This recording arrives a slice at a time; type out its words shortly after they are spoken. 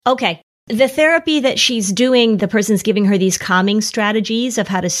Okay. The therapy that she's doing, the person's giving her these calming strategies of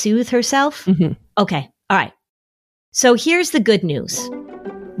how to soothe herself. Mm-hmm. Okay. All right. So here's the good news.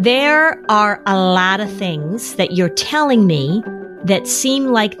 There are a lot of things that you're telling me that seem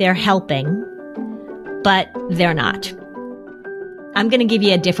like they're helping, but they're not. I'm going to give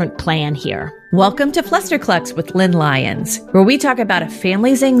you a different plan here. Welcome to Flusterclux with Lynn Lyons, where we talk about a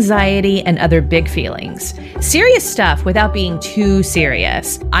family's anxiety and other big feelings. Serious stuff without being too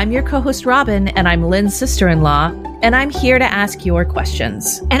serious. I'm your co-host Robin, and I'm Lynn's sister-in-law, and I'm here to ask your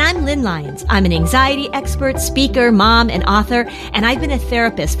questions. And I'm Lynn Lyons. I'm an anxiety expert, speaker, mom, and author, and I've been a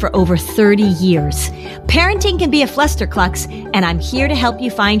therapist for over 30 years. Parenting can be a flusterclux, and I'm here to help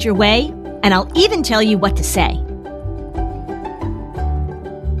you find your way, and I'll even tell you what to say.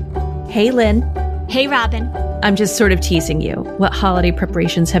 Hey, Lynn. Hey, Robin. I'm just sort of teasing you. What holiday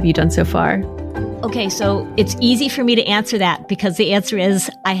preparations have you done so far? Okay, so it's easy for me to answer that because the answer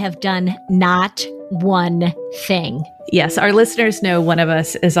is I have done not one thing. Yes, our listeners know one of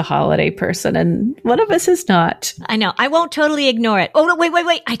us is a holiday person and one of us is not. I know. I won't totally ignore it. Oh, no,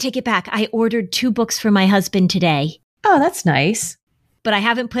 wait. I take it back. I ordered 2 books for my husband today. Oh, that's nice. But I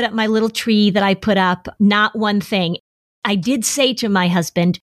haven't put up my little tree that I put up. Not one thing. I did say to my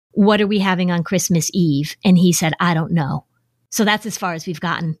husband, what are we having on Christmas Eve? And he said, I don't know. So that's as far as we've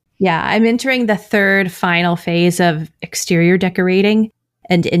gotten. Yeah, I'm entering the third final phase of exterior decorating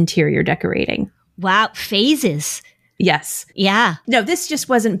and interior decorating. Wow, phases. Yes. Yeah. No, this just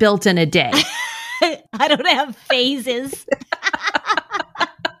wasn't built in a day. I don't have phases.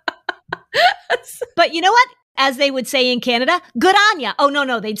 But you know what? As they would say in Canada, good on ya. Oh,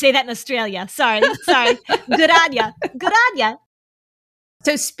 no, they'd say that in Australia. Sorry. Good on ya. Good on ya.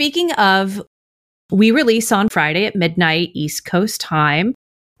 So speaking of, we release on Friday at midnight East Coast time,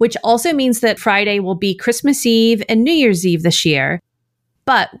 which also means that Friday will be Christmas Eve and New Year's Eve this year.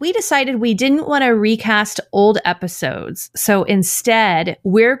 But we decided we didn't want to recast old episodes. So instead,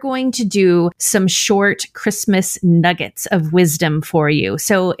 we're going to do some short Christmas nuggets of wisdom for you.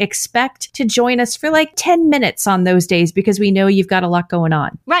 So expect to join us for like 10 minutes on those days because we know you've got a lot going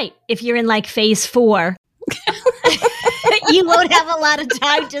on. Right. If you're in like phase 4. You won't have a lot of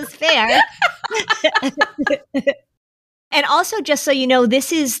time to spare. And also, just so you know,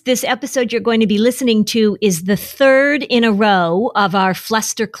 this episode you're going to be listening to is the 3rd in a row of our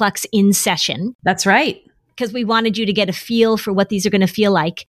Flusterclux in session. That's right. Because we wanted you to get a feel for what these are going to feel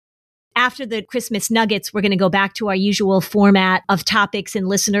like. After the Christmas nuggets, we're going to go back to our usual format of topics and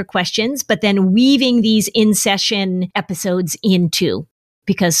listener questions, but then weaving these in session episodes into,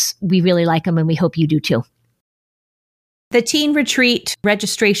 because we really like them and we hope you do too. The teen retreat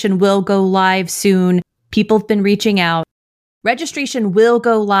registration will go live soon. People have been reaching out. Registration will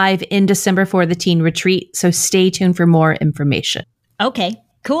go live in December for the teen retreat, so stay tuned for more information. Okay,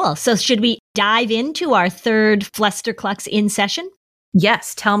 cool. So should we dive into our 3rd Flusterclux in session?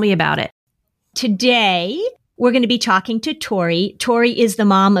 Yes, tell me about it. Today, we're going to be talking to Tori. Tori is the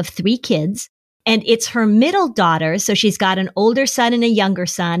mom of 3 kids. And it's her middle daughter. So she's got an older son and a younger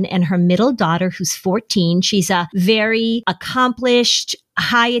son, and her middle daughter, who's 14. She's a very accomplished,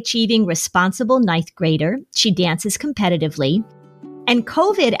 high-achieving, responsible 9th grader. She dances competitively. And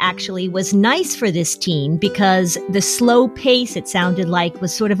COVID actually was nice for this teen because the slow pace, it sounded like,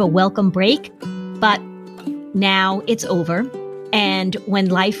 was sort of a welcome break. But now it's over. And when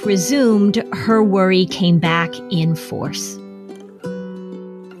life resumed, her worry came back in force.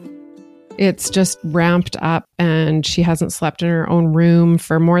 It's just ramped up and she hasn't slept in her own room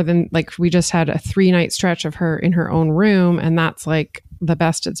for more than, like, we just had a 3-night stretch of her in her own room. And that's like the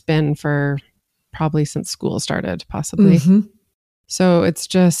best it's been for probably since school started, possibly. Mm-hmm. So it's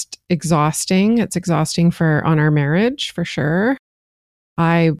just exhausting. It's exhausting on our marriage for sure.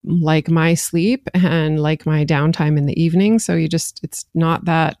 I like my sleep and like my downtime in the evening. So it's not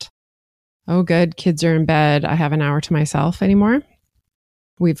that, oh, good, kids are in bed, I have an hour to myself anymore.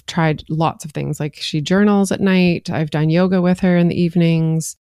 We've tried lots of things, like she journals at night. I've done yoga with her in the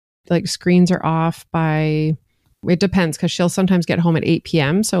evenings. Like screens are off by, it depends because she'll sometimes get home at 8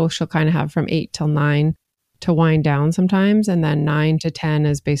 p.m. So she'll kind of have from 8 till 9 to wind down sometimes. And then 9 to 10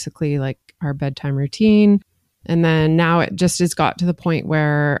 is basically like our bedtime routine. And then now it just has got to the point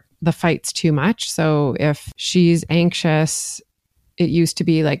where the fight's too much. So if she's anxious, it used to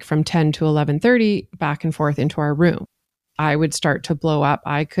be like from 10 to 11:30 back and forth into our room. I would start to blow up.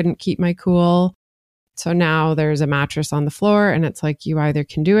 I couldn't keep my cool. So now there's a mattress on the floor and it's like, you either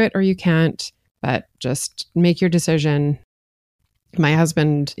can do it or you can't, but just make your decision. My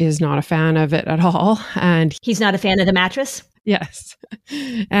husband is not a fan of it at all. And he's not a fan of the mattress? Yes.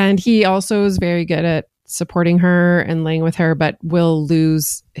 And he also is very good at supporting her and laying with her, but will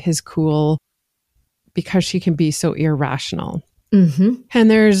lose his cool because she can be so irrational. Mm-hmm.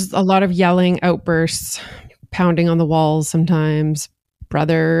 And there's a lot of yelling outbursts, pounding on the walls sometimes.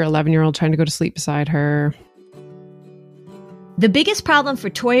 Brother, 11-year-old, trying to go to sleep beside her. The biggest problem for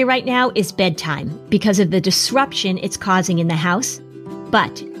Tori right now is bedtime because of the disruption it's causing in the house.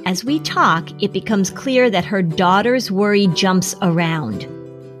 But as we talk, it becomes clear that her daughter's worry jumps around.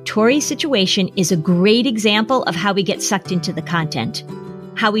 Tori's situation is a great example of how we get sucked into the content,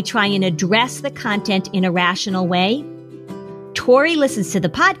 how we try and address the content in a rational way. Tori listens to the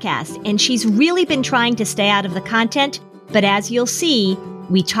podcast, and she's really been trying to stay out of the content. But as you'll see,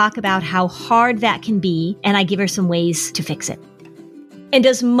 we talk about how hard that can be, and I give her some ways to fix it. And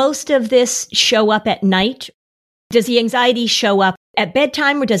does most of this show up at night? Does the anxiety show up at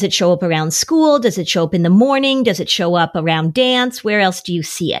bedtime, or does it show up around school? Does it show up in the morning? Does it show up around dance? Where else do you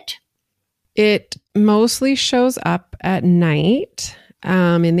see it? It mostly shows up at night.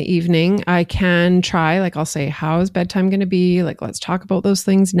 In the evening, I can try, like I'll say, how is bedtime going to be? Like, let's talk about those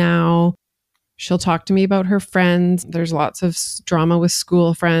things now. She'll talk to me about her friends. There's lots of drama with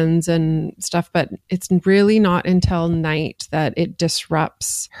school friends and stuff, but it's really not until night that it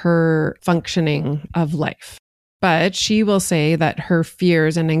disrupts her functioning of life. But she will say that her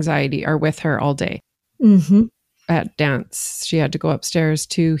fears and anxiety are with her all day. Mm-hmm. At dance, she had to go upstairs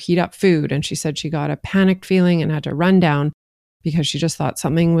to heat up food, and she said she got a panicked feeling and had to run down because she just thought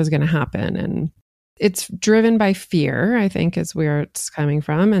something was going to happen. And it's driven by fear, I think, is where it's coming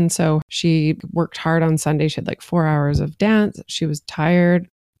from. And so she worked hard on Sunday. She had like 4 hours of dance. She was tired.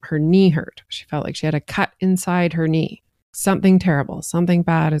 Her knee hurt. She felt like she had a cut inside her knee. Something terrible, something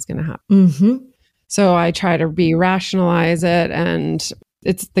bad is going to happen. Mm-hmm. So I try to rationalize it. And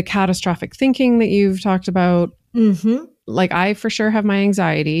it's the catastrophic thinking that you've talked about. Mm-hmm. Like, I for sure have my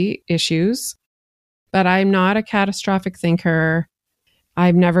anxiety issues, but I'm not a catastrophic thinker.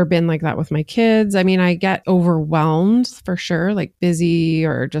 I've never been like that with my kids. I mean, I get overwhelmed for sure, like busy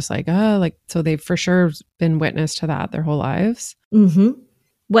or just like, so they've for sure been witness to that their whole lives. Mm-hmm.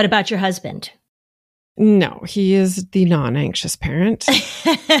 What about your husband? No, he is the non-anxious parent.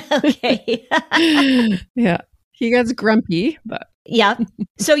 Okay. Yeah. He gets grumpy, but. Yeah.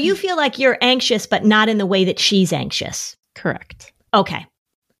 So you feel like you're anxious, but not in the way that she's anxious. Correct. Okay.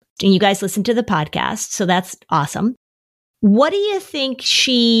 And you guys listen to the podcast, so that's awesome. What do you think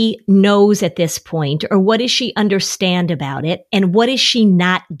she knows at this point, or what does she understand about it, and what is she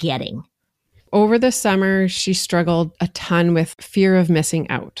not getting? Over the summer, she struggled a ton with fear of missing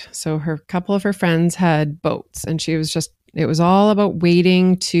out. So her couple of her friends had boats, and it was all about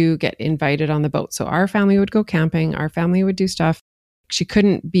waiting to get invited on the boat. So our family would go camping, our family would do stuff. She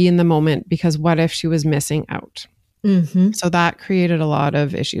couldn't be in the moment because what if she was missing out? Mm-hmm. So that created a lot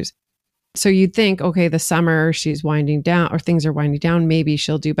of issues. So you'd think, okay, the summer she's winding down or things are winding down, maybe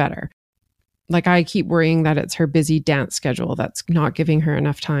she'll do better. Like, I keep worrying that it's her busy dance schedule that's not giving her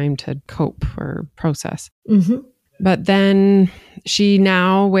enough time to cope or process. Mm-hmm. But then she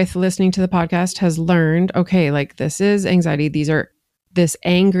now, with listening to the podcast, has learned, okay, like, this is anxiety. This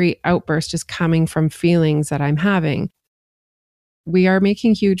angry outburst is coming from feelings that I'm having. We are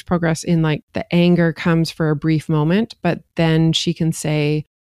making huge progress in, like, the anger comes for a brief moment, but then she can say,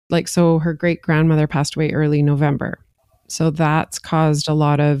 like, so her great grandmother passed away early November. So that's caused a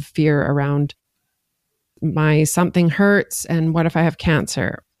lot of fear around my something hurts and what if I have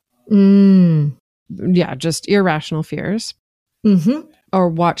cancer? Yeah, just irrational fears. Mm-hmm. Or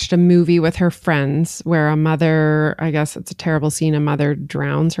watched a movie with her friends where a mother, I guess it's a terrible scene, a mother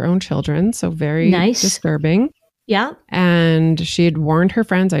drowns her own children. So very nice. Disturbing. Yeah. And she had warned her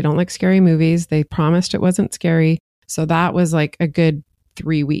friends, I don't like scary movies. They promised it wasn't scary. So that was like a good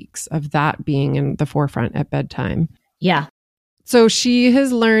 3 weeks of that being in the forefront at bedtime. Yeah. So she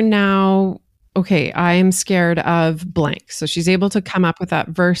has learned now, okay, I'm scared of blank. So she's able to come up with that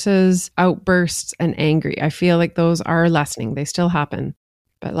versus outbursts and angry. I feel like those are lessening. They still happen,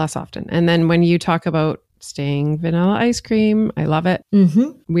 but less often. And then when you talk about staying vanilla ice cream, I love it.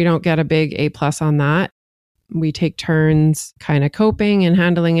 Mm-hmm. We don't get a big A+ on that. We take turns kind of coping and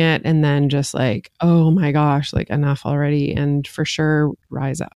handling it. And then just like, oh my gosh, like enough already. And for sure,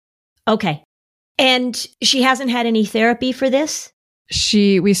 rise up. Okay. And she hasn't had any therapy for this?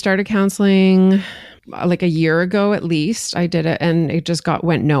 We started counseling like a year ago at least. I did it and it just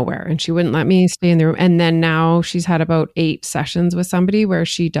went nowhere. And she wouldn't let me stay in the room. And then now she's had about 8 sessions with somebody where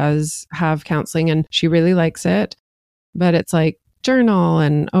she does have counseling and she really likes it. But it's like, journal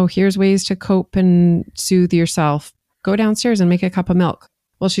and, oh, here's ways to cope and soothe yourself. Go downstairs and make a cup of milk.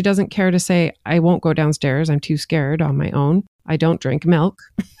 Well, she doesn't care to say, I won't go downstairs. I'm too scared on my own. I don't drink milk.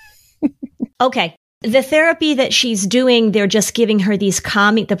 Okay. The therapy that she's doing, they're just giving her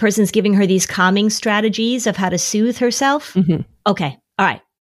the person's giving her these calming strategies of how to soothe herself. Mm-hmm. Okay. All right.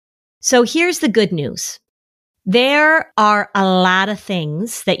 So here's the good news. There are a lot of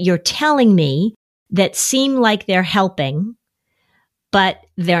things that you're telling me that seem like they're helping, but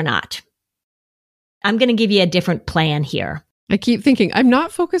they're not. I'm going to give you a different plan here. I keep thinking, I'm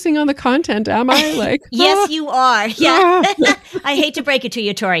not focusing on the content, am I? Like, Yes, you are. Yeah. I hate to break it to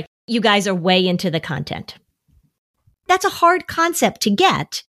you, Tori. You guys are way into the content. That's a hard concept to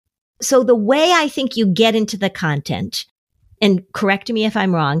get. So the way I think you get into the content, and correct me if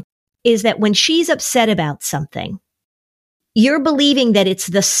I'm wrong, is that when she's upset about something, you're believing that it's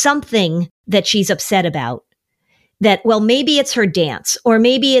the something that she's upset about. That, well, maybe it's her dance, or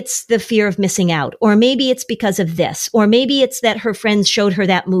maybe it's the fear of missing out, or maybe it's because of this, or maybe it's that her friends showed her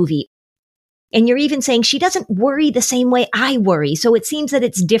that movie. And you're even saying she doesn't worry the same way I worry, so it seems that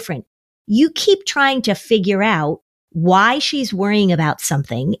it's different. You keep trying to figure out why she's worrying about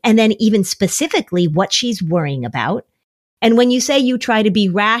something, and then even specifically what she's worrying about. And when you say you try to be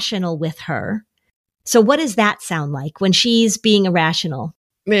rational with her, so what does that sound like when she's being irrational?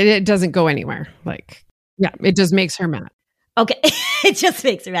 it doesn't go anywhere. Like, yeah, it just makes her mad. Okay, it just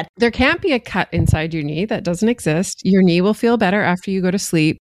makes her mad. There can't be a cut inside your knee. That doesn't exist. Your knee will feel better after you go to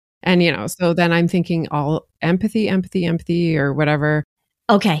sleep. And, so then I'm thinking all empathy, or whatever.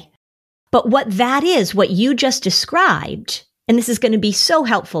 Okay. But what that is, what you just described, and this is going to be so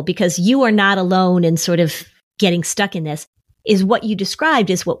helpful because you are not alone in sort of getting stuck in this, is what you described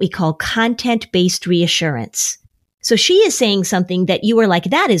is what we call content-based reassurance. So she is saying something that you are like,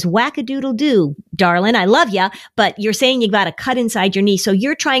 that is whack-a-doodle-doo, darling. I love ya, but you're saying you got a cut inside your knee. So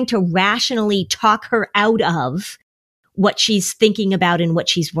you're trying to rationally talk her out of what she's thinking about and what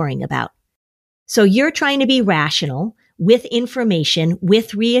she's worrying about. So you're trying to be rational with information,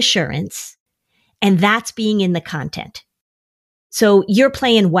 with reassurance, and that's being in the content. So you're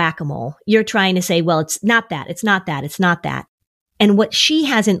playing whack-a-mole. You're trying to say, well, it's not that, it's not that, it's not that. And what she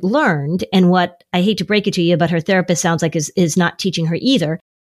hasn't learned, and what I hate to break it to you, but her therapist sounds like is not teaching her either,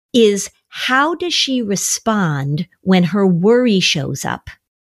 is how does she respond when her worry shows up,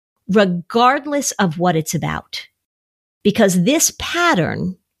 regardless of what it's about? Because this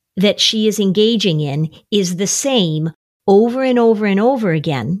pattern that she is engaging in is the same over and over and over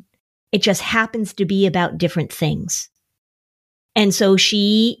again. It just happens to be about different things. And so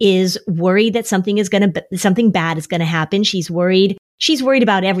she is worried that something bad is going to happen. She's worried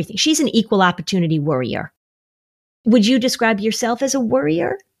about everything. She's an equal opportunity worrier. Would you describe yourself as a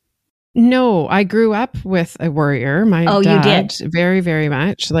worrier? No, I grew up with a worrier. My dad, you did? Very, very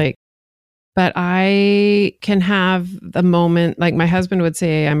much. But I can have the moment, like my husband would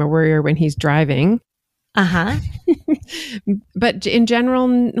say, I'm a worrier when he's driving. Uh-huh. But in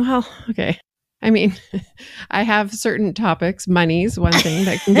general, well, okay. I mean, I have certain topics. Money's one thing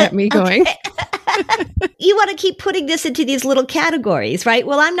that can get me going. You want to keep putting this into these little categories, right?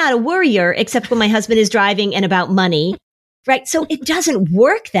 Well, I'm not a worrier except when my husband is driving and about money, right? So it doesn't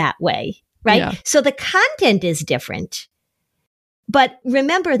work that way, right? Yeah. So the content is different. But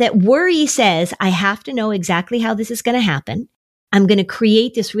remember that worry says, I have to know exactly how this is going to happen. I'm going to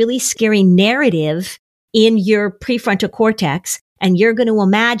create this really scary narrative in your prefrontal cortex, and you're going to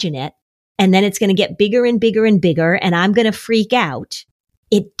imagine it. And then it's going to get bigger and bigger and bigger, and I'm going to freak out.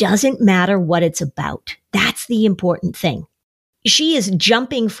 It doesn't matter what it's about. That's the important thing. She is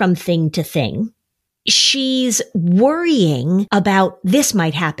jumping from thing to thing. She's worrying about this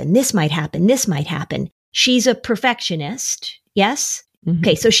might happen, this might happen, this might happen. She's a perfectionist. Yes? Mm-hmm.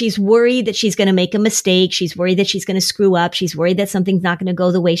 Okay, so she's worried that she's going to make a mistake. She's worried that she's going to screw up. She's worried that something's not going to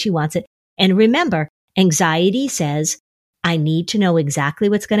go the way she wants it. And remember, anxiety says, I need to know exactly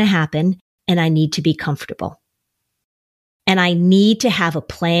what's going to happen, and I need to be comfortable. And I need to have a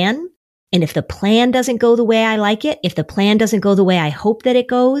plan. And if the plan doesn't go the way I like it, if the plan doesn't go the way I hope that it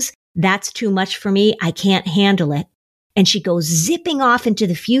goes, that's too much for me. I can't handle it. And she goes zipping off into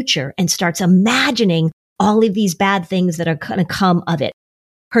the future and starts imagining all of these bad things that are going to come of it.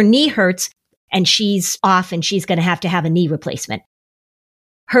 Her knee hurts and she's off and she's going to have a knee replacement.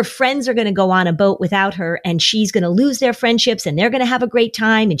 Her friends are going to go on a boat without her and she's going to lose their friendships and they're going to have a great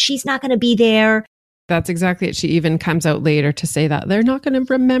time and she's not going to be there. That's exactly it. She even comes out later to say that they're not going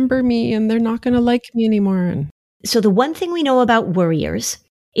to remember me and they're not going to like me anymore. And so the one thing we know about worriers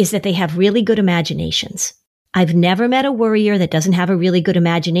is that they have really good imaginations. I've never met a worrier that doesn't have a really good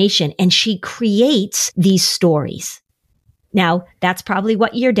imagination, and she creates these stories. Now, that's probably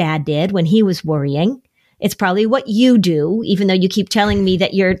what your dad did when he was worrying. It's probably what you do, even though you keep telling me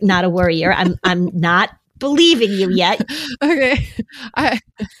that you're not a worrier. I'm not believing you yet. Okay.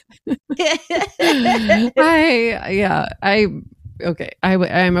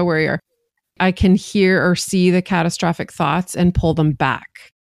 I'm a worrier. I can hear or see the catastrophic thoughts and pull them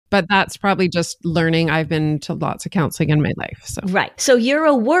back. But that's probably just learning. I've been to lots of counseling in my life. So right. So you're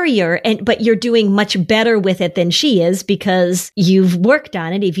a worrier, but you're doing much better with it than she is because you've worked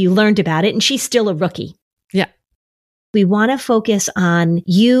on it, if you learned about it, and she's still a rookie. Yeah. We want to focus on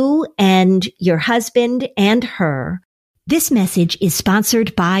you and your husband and her. This message is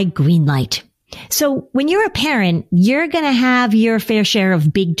sponsored by Greenlight. So when you're a parent, you're going to have your fair share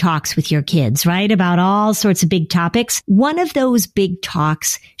of big talks with your kids, right? About all sorts of big topics. One of those big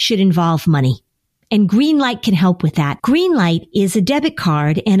talks should involve money. And Greenlight can help with that. Greenlight is a debit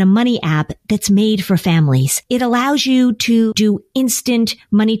card and a money app that's made for families. It allows you to do instant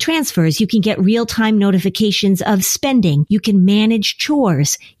money transfers. You can get real-time notifications of spending. You can manage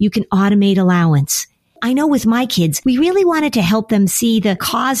chores. You can automate allowance. I know with my kids, we really wanted to help them see the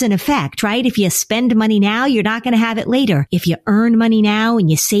cause and effect, right? If you spend money now, you're not going to have it later. If you earn money now and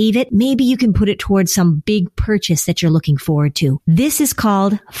you save it, maybe you can put it towards some big purchase that you're looking forward to. This is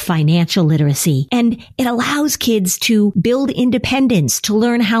called financial literacy, and it allows kids to build independence, to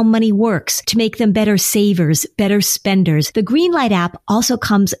learn how money works, to make them better savers, better spenders. The Greenlight app also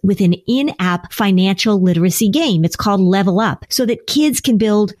comes with an in-app financial literacy game. It's called Level Up, so that kids can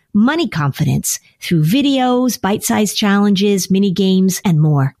build money confidence through videos, bite-sized challenges, mini games, and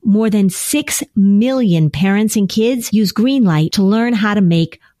more. More than 6 million parents and kids use Greenlight to learn how to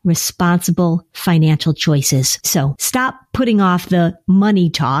make responsible financial choices. So stop putting off the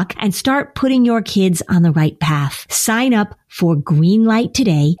money talk and start putting your kids on the right path. Sign up for Greenlight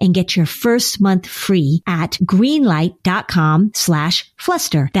today and get your first month free at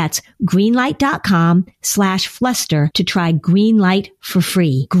greenlight.com/fluster. That's greenlight.com/fluster to try Greenlight for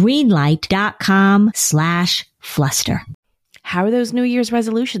free. Greenlight.com/fluster. How are those New Year's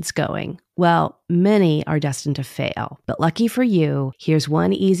resolutions going? Well, many are destined to fail. But lucky for you, here's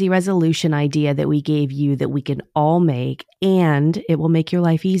one easy resolution idea that we gave you that we can all make, and it will make your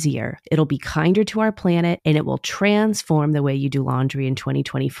life easier. It'll be kinder to our planet, and it will transform the way you do laundry in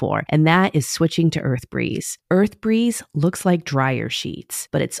 2024. And that is switching to Earth Breeze. Earth Breeze looks like dryer sheets,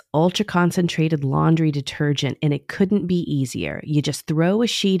 but it's ultra concentrated laundry detergent, and it couldn't be easier. You just throw a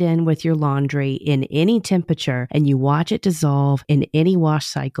sheet in with your laundry in any temperature, and you watch it dissolve in any wash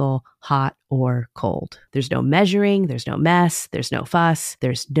cycle, hot or cold. There's no measuring, there's no mess, there's no fuss,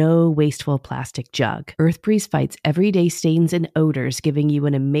 there's no wasteful plastic jug. Earth Breeze fights everyday stains and odors, giving you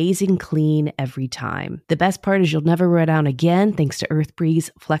an amazing clean every time. The best part is you'll never run out again thanks to Earth Breeze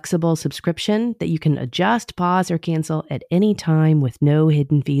flexible subscription that you can adjust, pause, or cancel at any time with no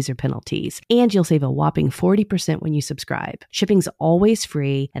hidden fees or penalties. And you'll save a whopping 40% when you subscribe. Shipping's always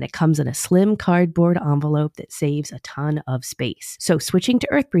free, and it comes in a slim cardboard envelope that saves a ton of space. So switching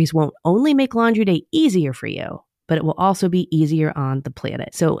to Earth Breeze won't only make laundry day easier for you, but it will also be easier on the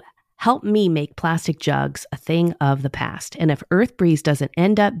planet. So help me make plastic jugs a thing of the past. And if Earth Breeze doesn't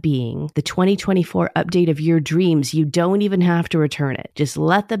end up being the 2024 update of your dreams, you don't even have to return it. Just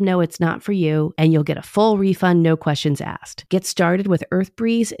let them know it's not for you, and you'll get a full refund, no questions asked. Get started with Earth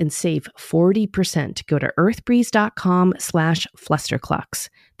Breeze and save 40%. Go to earthbreeze.com/flusterclux.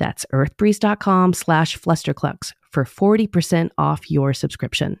 That's earthbreeze.com/flusterclux for 40% off your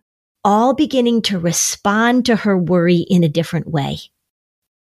subscription. All beginning to respond to her worry in a different way.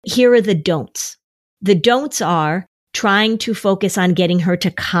 Here are the don'ts. The don'ts are trying to focus on getting her to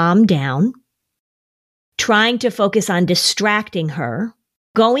calm down, trying to focus on distracting her,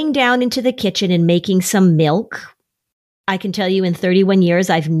 going down into the kitchen and making some milk. I can tell you in 31 years,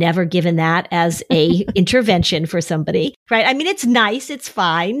 I've never given that as a intervention for somebody, right? I mean, it's nice. It's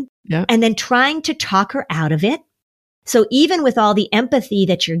fine. Yeah. And then trying to talk her out of it. So even with all the empathy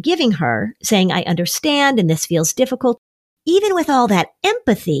that you're giving her, saying, I understand and this feels difficult, even with all that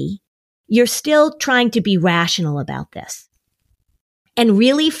empathy, you're still trying to be rational about this and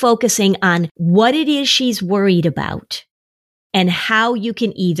really focusing on what it is she's worried about and how you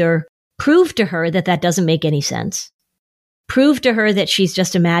can either prove to her that that doesn't make any sense, prove to her that she's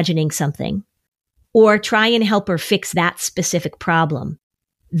just imagining something, or try and help her fix that specific problem.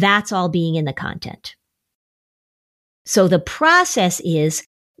 That's all being in the content. So the process is,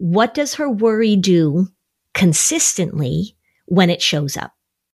 what does her worry do consistently when it shows up,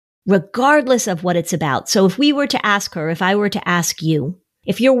 regardless of what it's about? So if we were to ask her, if I were to ask you,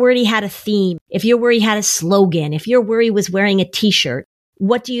 if your worry had a theme, if your worry had a slogan, if your worry was wearing a t-shirt,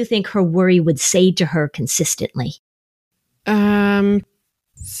 what do you think her worry would say to her consistently?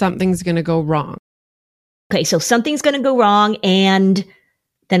 Something's going to go wrong. Okay, so something's going to go wrong, and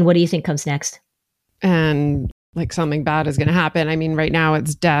then what do you think comes next? and like something bad is going to happen. I mean, right now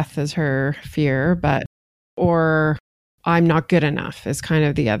it's death is her fear, or I'm not good enough is kind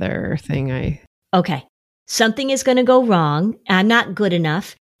of the other thing Okay. Something is going to go wrong. I'm not good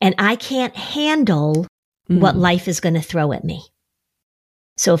enough, and I can't handle what life is going to throw at me.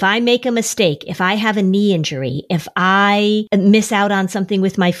 So if I make a mistake, if I have a knee injury, if I miss out on something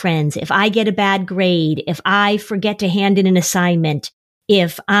with my friends, if I get a bad grade, if I forget to hand in an assignment,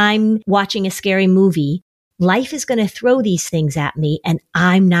 if I'm watching a scary movie, life is going to throw these things at me and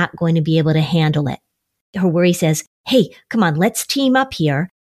I'm not going to be able to handle it. Her worry says, hey, come on, let's team up here.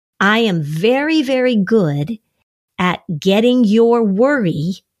 I am very, very good at getting your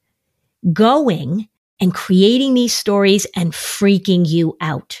worry going and creating these stories and freaking you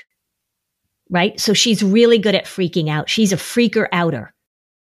out, right? So she's really good at freaking out. She's a freaker outer.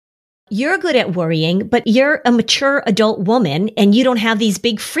 You're good at worrying, but you're a mature adult woman and you don't have these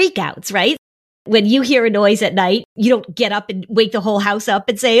big freakouts, right? When you hear a noise at night, you don't get up and wake the whole house up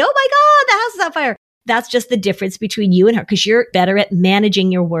and say, oh my God, the house is on fire. That's just the difference between you and her, because you're better at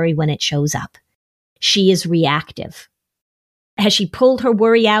managing your worry when it shows up. She is reactive. Has she pulled her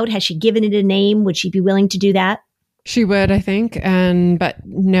worry out? Has she given it a name? Would she be willing to do that? She would, I think. But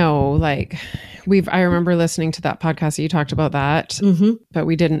no, like I remember listening to that podcast that you talked about that, but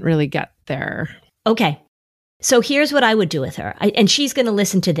we didn't really get there. Okay. So here's what I would do with her. And she's going to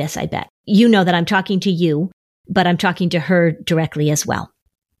listen to this, I bet. You know that I'm talking to you, but I'm talking to her directly as well.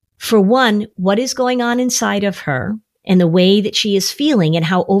 For one, what is going on inside of her and the way that she is feeling and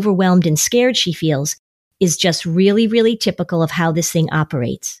how overwhelmed and scared she feels is just really, really typical of how this thing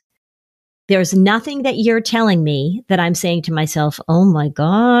operates. There's nothing that you're telling me that I'm saying to myself, oh my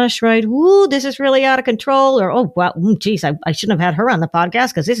gosh, right? Ooh, this is really out of control. Or, oh, wow, geez, I shouldn't have had her on the podcast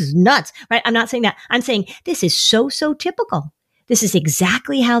because this is nuts, right? I'm not saying that. I'm saying this is so typical. This is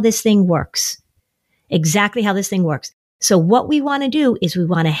exactly how this thing works. Exactly how this thing works. So what we want to do is we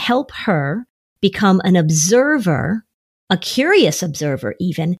want to help her become an observer, a curious observer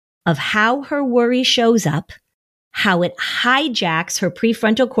even, of how her worry shows up, how it hijacks her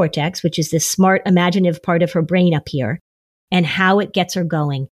prefrontal cortex, which is this smart, imaginative part of her brain up here, and how it gets her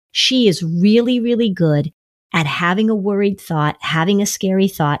going. She is really, really good at having a worried thought, having a scary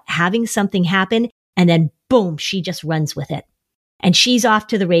thought, having something happen, and then boom, she just runs with it. And she's off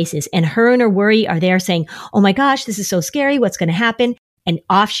to the races. And her and her worry are there saying, oh my gosh, this is so scary. What's going to happen? And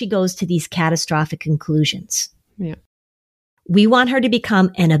off she goes to these catastrophic conclusions. Yeah. We want her to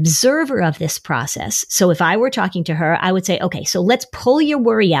become an observer of this process. So if I were talking to her, I would say, okay, so let's pull your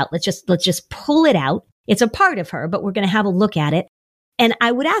worry out. Let's just pull it out. It's a part of her, but we're going to have a look at it. And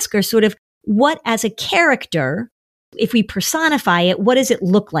I would ask her sort of what, as a character, if we personify it, what does it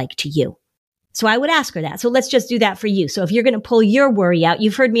look like to you? So I would ask her that. So let's just do that for you. So if you're going to pull your worry out,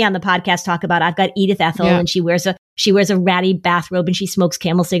 you've heard me on the podcast talk about, I've got Edith Ethel and she wears a ratty bathrobe and she smokes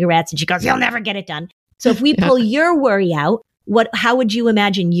Camel cigarettes and she goes, you'll never get it done. So if we pull your worry out, how would you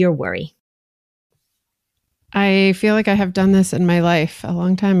imagine your worry? I feel like I have done this in my life a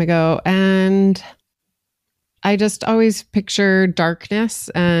long time ago. And I just always picture darkness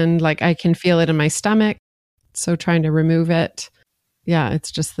and like I can feel it in my stomach. So trying to remove it. Yeah,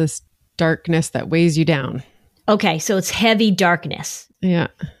 it's just this darkness that weighs you down. Okay, so it's heavy darkness. Yeah.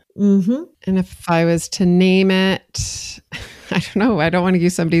 Mm-hmm. And if I was to name it, I don't know. I don't want to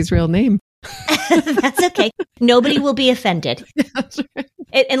use somebody's real name. That's okay. Nobody will be offended. That's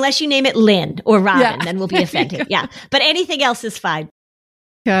right. Unless you name it Lynn or Robin, then we'll be offended. Yeah. But anything else is fine.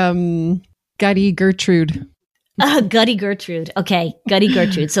 Gutty Gertrude. Gutty Gertrude. Okay. Gutty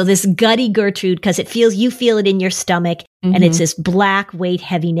Gertrude. So this Gutty Gertrude, because you feel it in your stomach and it's this black weight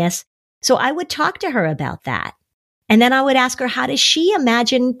heaviness. So I would talk to her about that. And then I would ask her, how does she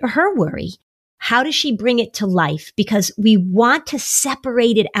imagine her worry? How does she bring it to life? Because we want to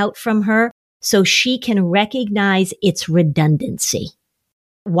separate it out from her so she can recognize its redundancy.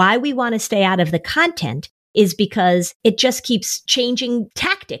 Why we want to stay out of the content is because it just keeps changing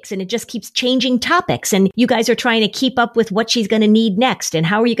tactics and it just keeps changing topics. And you guys are trying to keep up with what she's going to need next. And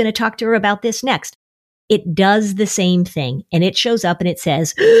how are you going to talk to her about this next? It does the same thing. And it shows up and it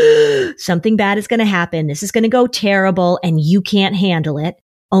says, something bad is going to happen. This is going to go terrible and you can't handle it.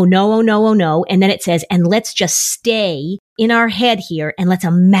 Oh no, oh no, oh no. And then it says, and let's just stay in our head here and let's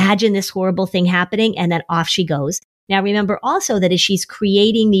imagine this horrible thing happening. And then off she goes. Now remember also that as she's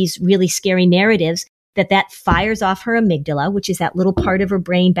creating these really scary narratives, that fires off her amygdala, which is that little part of her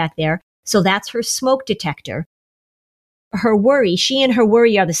brain back there. So that's her smoke detector. Her worry, she and her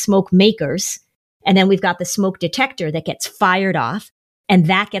worry are the smoke makers. And then we've got the smoke detector that gets fired off and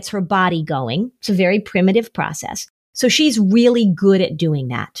that gets her body going. It's a very primitive process. So she's really good at doing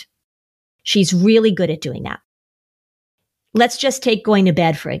that. She's really good at doing that. Let's just take going to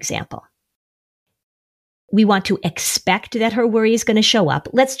bed, for example. We want to expect that her worry is going to show up.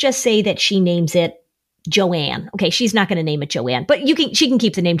 Let's just say that she names it Joanne. Okay, she's not going to name it Joanne, but she can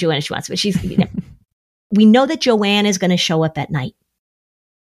keep the name Joanne if she wants, but we know that Joanne is going to show up at night.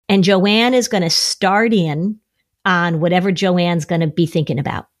 And Joanne is going to start in on whatever Joanne's going to be thinking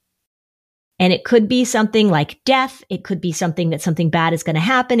about. And it could be something like death. It could be something that something bad is going to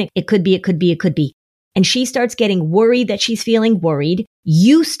happen. It could be. And she starts getting worried that she's feeling worried.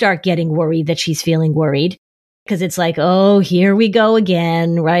 You start getting worried that she's feeling worried because it's like, oh, here we go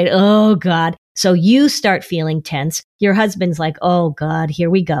again, right? Oh, God. So you start feeling tense. Your husband's like, oh, God, here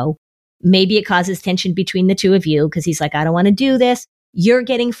we go. Maybe it causes tension between the two of you because he's like, I don't want to do this. You're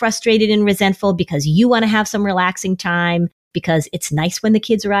getting frustrated and resentful because you want to have some relaxing time because it's nice when the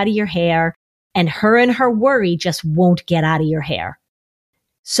kids are out of your hair. And her worry just won't get out of your hair.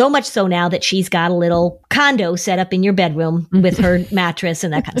 So much so now that she's got a little condo set up in your bedroom with her mattress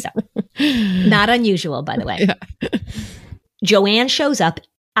and that kind of stuff. Not unusual, by the way. Yeah. Joanne shows up.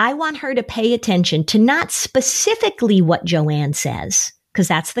 I want her to pay attention to not specifically what Joanne says, because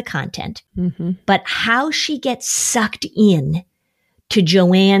that's the content, but how she gets sucked in to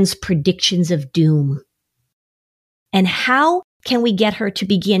Joanne's predictions of doom. And how can we get her to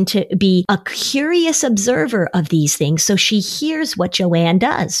begin to be a curious observer of these things so she hears what Joanne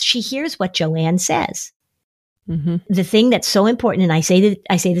does? She hears what Joanne says. The thing that's so important, and I say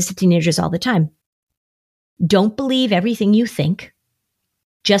this to teenagers all the time, don't believe everything you think.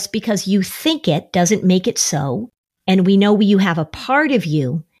 Just because you think it doesn't make it so. And we know you have a part of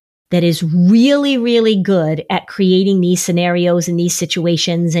you that is really, really good at creating these scenarios and these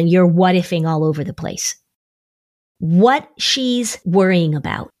situations, and you're what-ifing all over the place. What she's worrying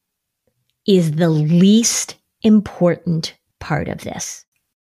about is the least important part of this.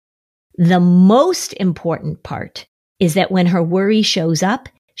 The most important part is that when her worry shows up,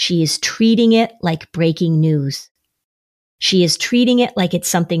 she is treating it like breaking news. She is treating it like it's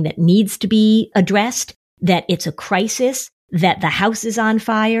something that needs to be addressed, that it's a crisis, that the house is on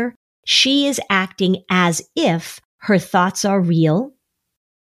fire. She is acting as if her thoughts are real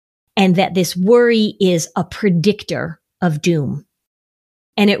and that this worry is a predictor of doom.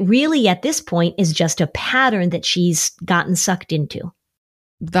 And it really, at this point, is just a pattern that she's gotten sucked into.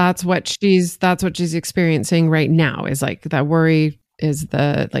 That's what she's experiencing right now, is like that worry is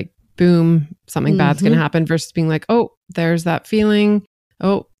the like, boom, something bad's going to happen, versus being like, oh, there's that feeling.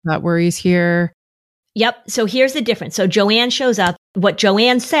 Oh, that worry's here. Yep. So here's the difference. So Joanne shows up. What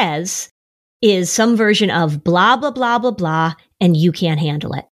Joanne says is some version of blah, blah, blah, blah, blah, and you can't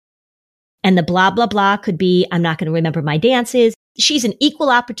handle it. And the blah, blah, blah could be, I'm not going to remember my dances. She's an equal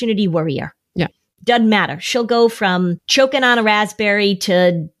opportunity worrier. Yeah. Doesn't matter. She'll go from choking on a raspberry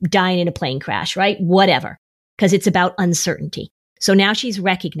to dying in a plane crash, right? Whatever. Because it's about uncertainty. So now she's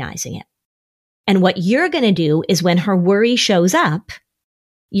recognizing it. And what you're going to do is when her worry shows up,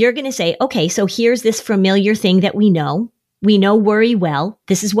 you're going to say, okay, so here's this familiar thing that we know. We know worry well.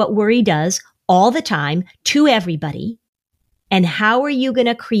 This is what worry does all the time to everybody. And how are you going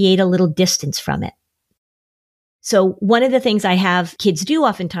to create a little distance from it? So one of the things I have kids do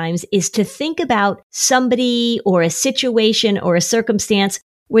oftentimes is to think about somebody or a situation or a circumstance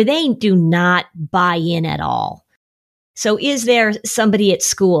where they do not buy in at all. So is there somebody at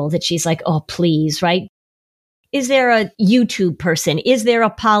school that she's like, oh, please, right? Is there a YouTube person? Is there a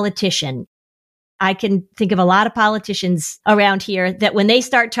politician? I can think of a lot of politicians around here that when they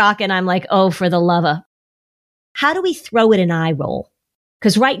start talking, I'm like, oh, for the love of. How do we throw it an eye roll?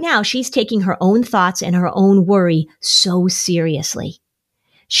 Because right now she's taking her own thoughts and her own worry so seriously.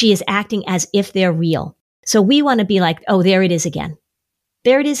 She is acting as if they're real. So we want to be like, oh, there it is again.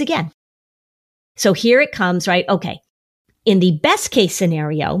 There it is again. So here it comes, right? Okay. In the best case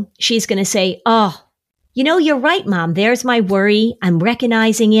scenario, she's going to say, oh, you know, you're right, Mom. There's my worry. I'm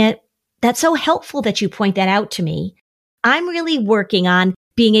recognizing it. That's so helpful that you point that out to me. I'm really working on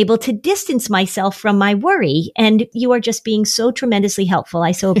being able to distance myself from my worry. And you are just being so tremendously helpful.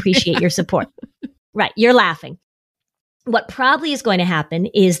 I so appreciate your support. Right. You're laughing. What probably is going to happen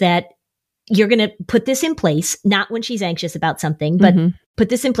is that you're going to put this in place, not when she's anxious about something, but put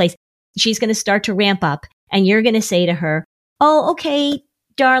this in place. She's going to start to ramp up and you're going to say to her, oh, okay,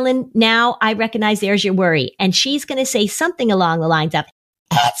 darling, now I recognize there's your worry. And she's going to say something along the lines of,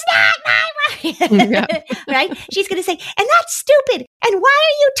 it's not my worry, yeah. Right? She's going to say, and that's stupid. And why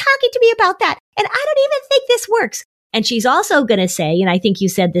are you talking to me about that? And I don't even think this works. And she's also going to say, and I think you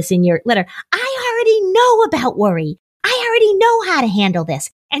said this in your letter, I already know about worry. I already know how to handle this.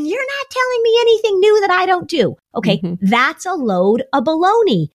 And you're not telling me anything new that I don't do. Okay, that's a load of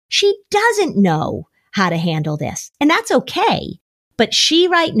baloney. She doesn't know how to handle this. And that's okay. But she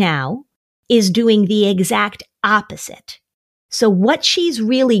right now is doing the exact opposite. So what she's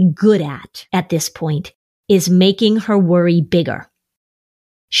really good at this point is making her worry bigger.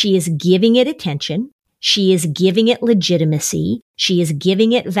 She is giving it attention. She is giving it legitimacy. She is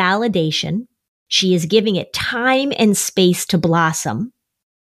giving it validation. She is giving it time and space to blossom.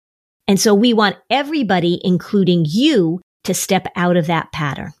 And so we want everybody, including you, to step out of that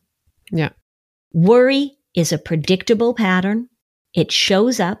pattern. Yeah. Worry is a predictable pattern. It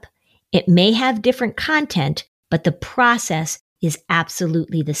shows up. It may have different content, but the process is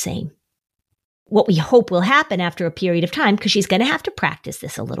absolutely the same. What we hope will happen after a period of time, because she's going to have to practice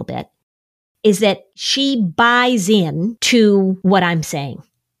this a little bit, is that she buys in to what I'm saying.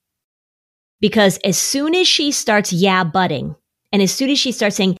 Because as soon as she starts butting, and as soon as she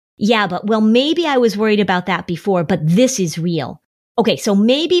starts saying, yeah, but well, maybe I was worried about that before, but this is real. Okay, so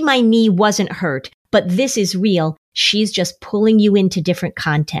maybe my knee wasn't hurt, but this is real. She's just pulling you into different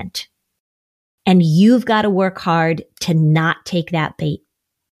content. And you've got to work hard to not take that bait.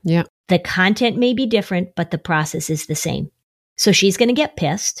 Yeah. The content may be different, but the process is the same. So she's going to get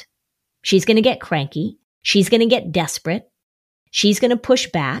pissed. She's going to get cranky. She's going to get desperate. She's going to push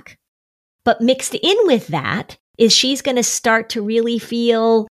back. But mixed in with that is she's going to start to really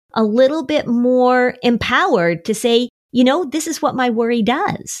feel a little bit more empowered to say, you know, this is what my worry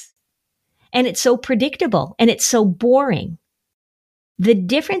does. And it's so predictable and it's so boring. The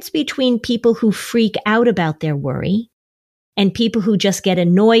difference between people who freak out about their worry and people who just get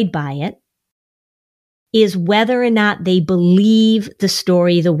annoyed by it is whether or not they believe the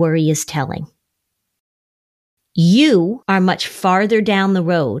story the worry is telling. You are much farther down the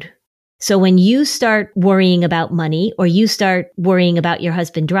road. So when you start worrying about money or you start worrying about your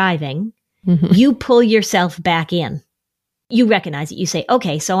husband driving, you pull yourself back in. You recognize it. You say,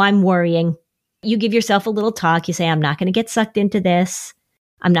 okay, so I'm worrying. You give yourself a little talk. You say, I'm not going to get sucked into this.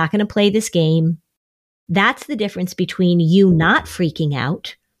 I'm not going to play this game. That's the difference between you not freaking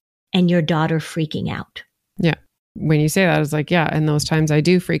out and your daughter freaking out. Yeah. When you say that, it's like, yeah. And those times I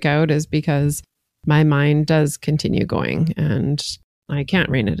do freak out is because my mind does continue going and I can't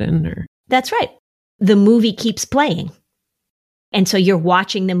rein it in. That's right. The movie keeps playing. And so you're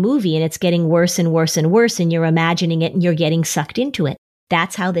watching the movie and it's getting worse and worse and worse and you're imagining it and you're getting sucked into it.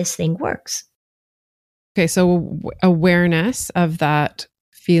 That's how this thing works. Okay. So awareness of that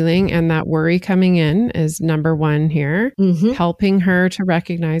feeling and that worry coming in is number one here. Helping her to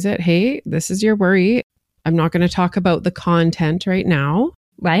recognize it. Hey, this is your worry. I'm not going to talk about the content right now.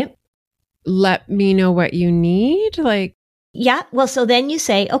 Right. Let me know what you need. Yeah. Well, so then you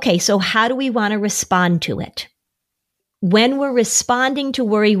say, okay, so how do we want to respond to it? When we're responding to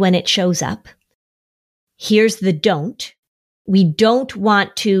worry when it shows up, here's the don't. We don't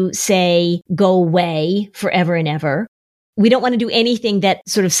want to say, go away forever and ever. We don't want to do anything that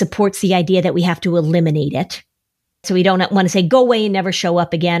sort of supports the idea that we have to eliminate it. So we don't want to say, go away and never show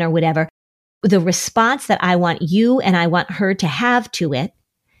up again or whatever. The response that I want you and I want her to have to it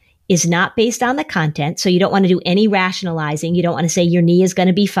is not based on the content. So you don't want to do any rationalizing. You don't want to say your knee is going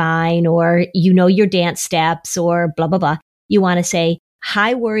to be fine or you know your dance steps or blah, blah, blah. You want to say,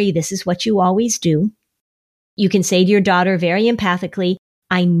 hi, worry, this is what you always do. You can say to your daughter very empathically,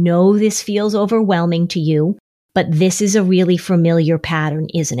 I know this feels overwhelming to you, but this is a really familiar pattern,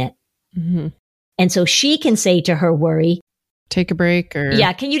 isn't it? And so she can say to her worry, take a break or...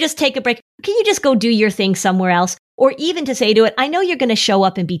 Yeah, can you just take a break? Can you just go do your thing somewhere else? Or even to say to it, I know you're going to show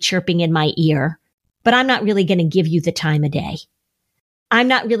up and be chirping in my ear, but I'm not really going to give you the time of day. I'm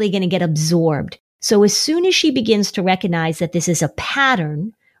not really going to get absorbed. So as soon as she begins to recognize that this is a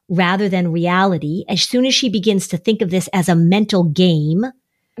pattern rather than reality, as soon as she begins to think of this as a mental game,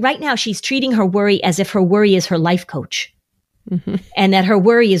 right now she's treating her worry as if her worry is her life coach. And that her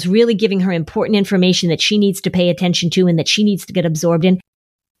worry is really giving her important information that she needs to pay attention to and that she needs to get absorbed in.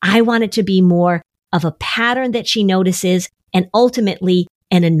 I want it to be more of a pattern that she notices and ultimately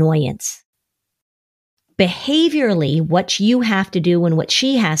an annoyance. Behaviorally, what you have to do and what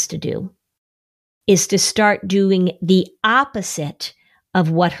she has to do is to start doing the opposite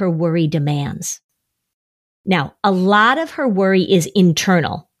of what her worry demands. Now, a lot of her worry is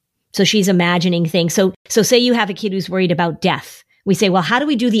internal. So she's imagining things. So say you have a kid who's worried about death. We say, well, how do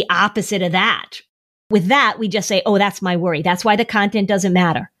we do the opposite of that? With that, we just say, oh, that's my worry. That's why the content doesn't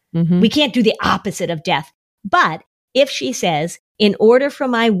matter. We can't do the opposite of death. But if she says, in order for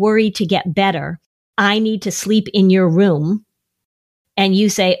my worry to get better, I need to sleep in your room. And you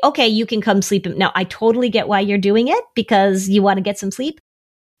say, okay, you can come sleep. Now, I totally get why you're doing it because you want to get some sleep.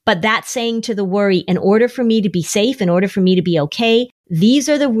 But that's saying to the worry, in order for me to be safe, in order for me to be okay, these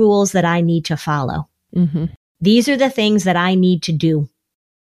are the rules that I need to follow. Mm-hmm. These are the things that I need to do.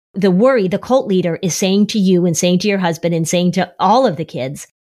 The worry, the cult leader is saying to you and saying to your husband and saying to all of the kids,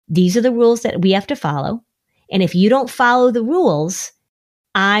 these are the rules that we have to follow. And if you don't follow the rules,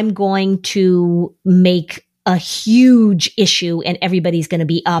 I'm going to make a huge issue and everybody's going to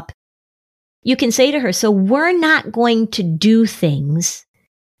be up. You can say to her, so we're not going to do things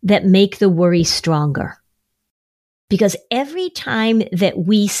that make the worry stronger. Because every time that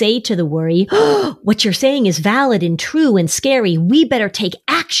we say to the worry, oh, what you're saying is valid and true and scary, we better take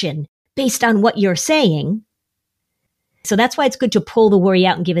action based on what you're saying. So that's why it's good to pull the worry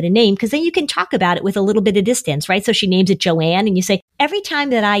out and give it a name, because then you can talk about it with a little bit of distance, right? So she names it Joanne, and you say, every time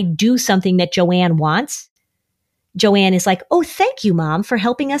that I do something that Joanne wants, Joanne is like, oh, thank you, Mom, for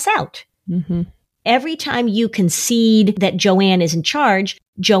helping us out. Mm-hmm. Every time you concede that Joanne is in charge,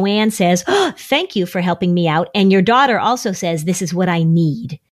 Joanne says, oh, thank you for helping me out. And your daughter also says, this is what I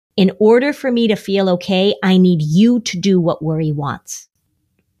need. In order for me to feel okay, I need you to do what worry wants.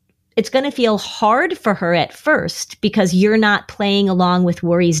 It's going to feel hard for her at first because you're not playing along with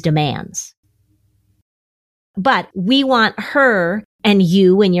worry's demands. But we want her and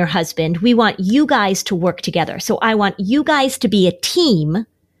you and your husband, we want you guys to work together. So I want you guys to be a team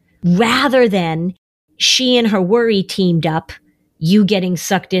rather than she and her worry teamed up, you getting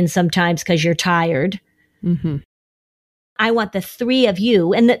sucked in sometimes because you're tired. Mm-hmm. I want the three of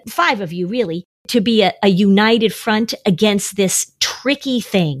you, and the five of you really, to be a united front against this tricky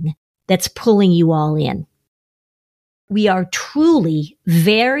thing that's pulling you all in. We are truly,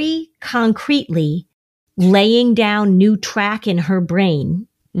 very concretely laying down new track in her brain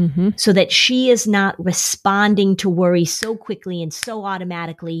so that she is not responding to worry so quickly and so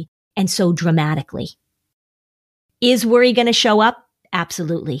automatically and so dramatically. Is worry going to show up?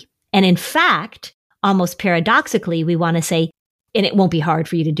 Absolutely. And in fact, almost paradoxically, we want to say, and it won't be hard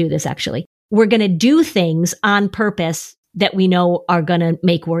for you to do this actually, we're going to do things on purpose that we know are going to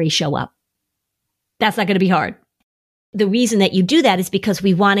make worry show up. That's not going to be hard. The reason that you do that is because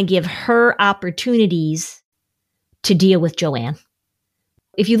we want to give her opportunities to deal with Joanne.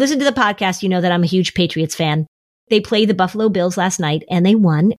 If you listen to the podcast, you know that I'm a huge Patriots fan. They played the Buffalo Bills last night and they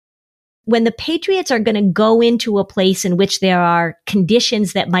won. When the Patriots are going to go into a place in which there are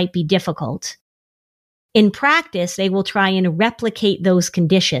conditions that might be difficult, in practice, they will try and replicate those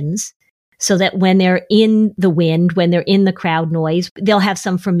conditions so that when they're in the wind, when they're in the crowd noise, they'll have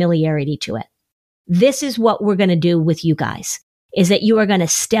some familiarity to it. This is what we're going to do with you guys, is that you are going to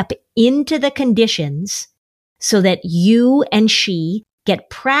step into the conditions so that you and she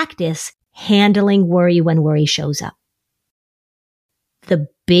get practice handling worry when worry shows up. The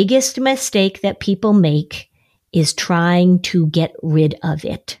biggest mistake that people make is trying to get rid of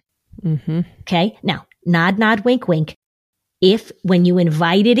it. Mm-hmm. Okay. Now, nod, nod, wink, wink. If when you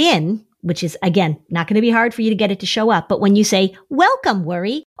invite it in, which is, again, not going to be hard for you to get it to show up, but when you say, welcome,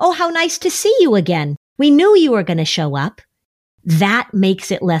 worry. Oh, how nice to see you again. We knew you were going to show up. That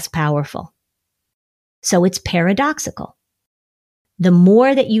makes it less powerful. So it's paradoxical. The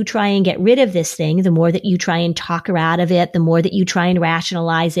more that you try and get rid of this thing, the more that you try and talk her out of it, the more that you try and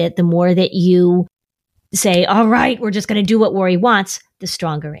rationalize it, the more that you say, all right, we're just going to do what worry wants, the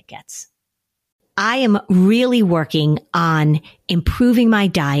stronger it gets. I am really working on improving my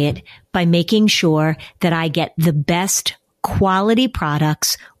diet by making sure that I get the best quality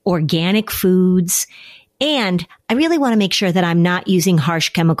products, organic foods, and I really want to make sure that I'm not using harsh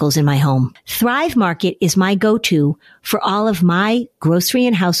chemicals in my home. Thrive Market is my go-to for all of my grocery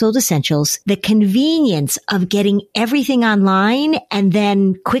and household essentials. The convenience of getting everything online and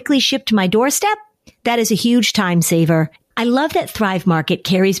then quickly shipped to my doorstep, that is a huge time saver. I love that Thrive Market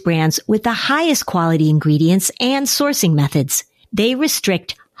carries brands with the highest quality ingredients and sourcing methods. They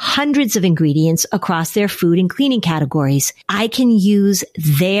restrict hundreds of ingredients across their food and cleaning categories. I can use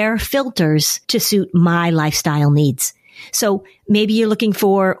their filters to suit my lifestyle needs. So maybe you're looking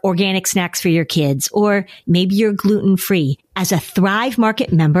for organic snacks for your kids, or maybe you're gluten-free. As a Thrive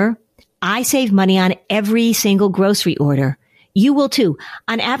Market member, I save money on every single grocery order. You will too.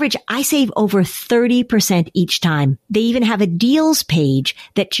 On average, I save over 30% each time. They even have a deals page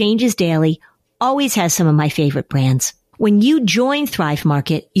that changes daily, always has some of my favorite brands. When you join Thrive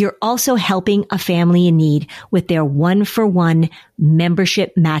Market, you're also helping a family in need with their 1-for-1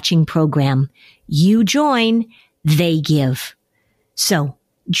 membership matching program. You join, they give. So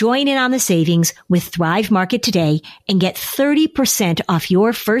join in on the savings with Thrive Market today and get 30% off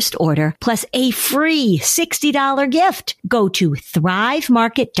your first order plus a free $60 gift. Go to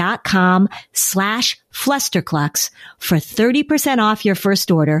thrivemarket.com/flusterclux for 30% off your first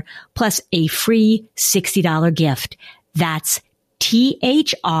order plus a free $60 gift. That's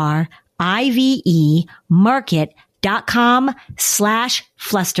THRIVE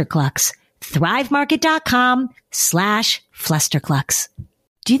market.com/flusterclux. thrivemarket.com/flusterclux.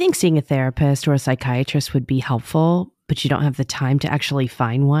 Do you think seeing a therapist or a psychiatrist would be helpful, but you don't have the time to actually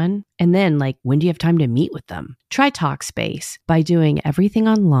find one? And then, when do you have time to meet with them? Try Talkspace. By doing everything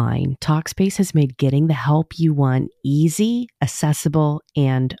online, Talkspace has made getting the help you want easy, accessible,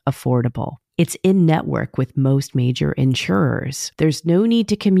 and affordable. It's in-network with most major insurers. There's no need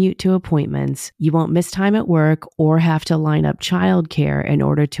to commute to appointments. You won't miss time at work or have to line up childcare in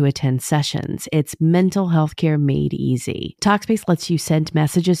order to attend sessions. It's mental health care made easy. Talkspace lets you send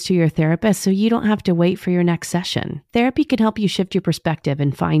messages to your therapist so you don't have to wait for your next session. Therapy can help you shift your perspective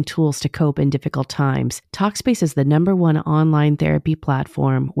and find tools to cope in difficult times. Talkspace is the #1 online therapy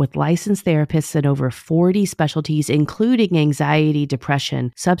platform with licensed therapists in over 40 specialties, including anxiety,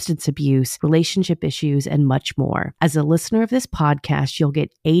 depression, substance abuse, relationship issues, and much more. As a listener of this podcast, you'll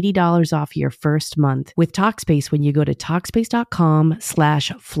get $80 off your first month with Talkspace when you go to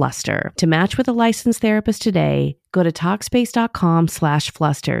Talkspace.com/fluster. To match with a licensed therapist today, go to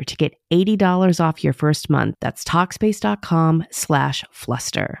Talkspace.com/fluster to get $80 off your first month. That's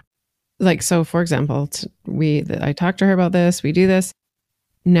Talkspace.com/fluster. So for example, I talked to her about this, we do this.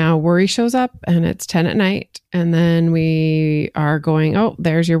 Now worry shows up and it's 10 at night. And then we are going, oh,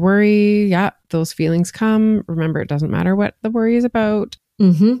 there's your worry. Yeah, those feelings come. Remember, it doesn't matter what the worry is about.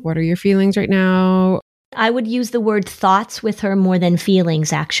 Mm-hmm. What are your feelings right now? I would use the word thoughts with her more than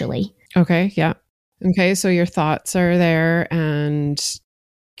feelings, actually. Okay, yeah. Okay, so your thoughts are there, and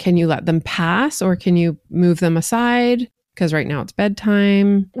can you let them pass or can you move them aside? Because right now it's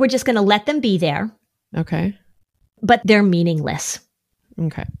bedtime. We're just going to let them be there. Okay. But they're meaningless.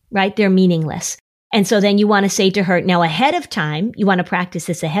 Okay. Right? They're meaningless. And so then you want to say to her, now ahead of time, you want to practice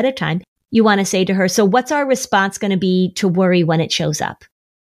this ahead of time. You want to say to her, so what's our response going to be to worry when it shows up?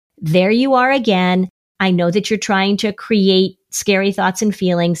 There you are again. I know that you're trying to create scary thoughts and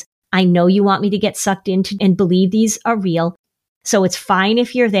feelings. I know you want me to get sucked into and believe these are real. So it's fine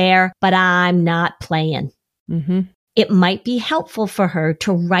if you're there, but I'm not playing. Mm-hmm. It might be helpful for her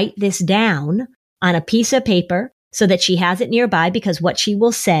to write this down on a piece of paper so that she has it nearby, because what she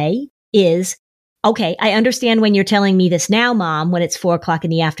will say is, okay, I understand when you're telling me this now, Mom, when it's 4:00 in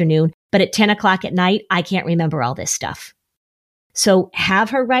the afternoon, but at 10:00 at night, I can't remember all this stuff. So have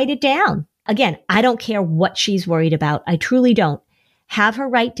her write it down. Again, I don't care what she's worried about. I truly don't. Have her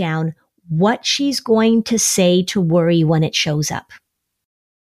write down what she's going to say to worry when it shows up.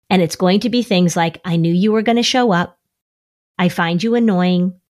 And it's going to be things like, I knew you were going to show up. I find you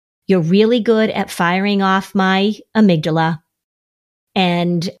annoying. You're really good at firing off my amygdala.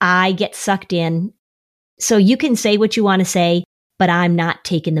 And I get sucked in. So you can say what you want to say, but I'm not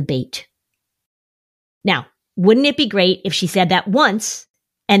taking the bait. Now, wouldn't it be great if she said that once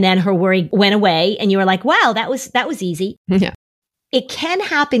and then her worry went away and you were like, wow, that was easy. Yeah. It can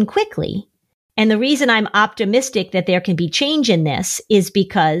happen quickly. And the reason I'm optimistic that there can be change in this is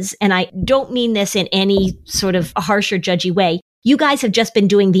because, and I don't mean this in any sort of harsh or judgy way, you guys have just been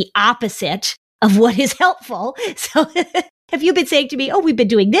doing the opposite of what is helpful. So have you been saying to me, oh, we've been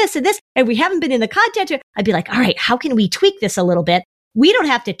doing this and this, and we haven't been in the content? I'd be like, all right, how can we tweak this a little bit? We don't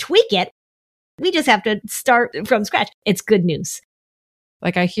have to tweak it. We just have to start from scratch. It's good news.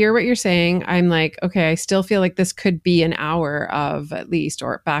 I hear what you're saying. I'm like, okay, I still feel like this could be an hour of at least,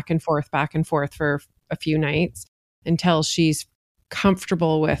 or back and forth for a few nights until she's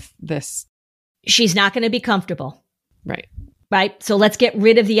comfortable with this. She's not going to be comfortable. Right. Right. So let's get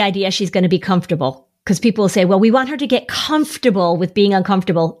rid of the idea she's going to be comfortable, because people will say, well, we want her to get comfortable with being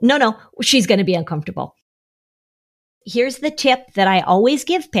uncomfortable. No, she's going to be uncomfortable. Here's the tip that I always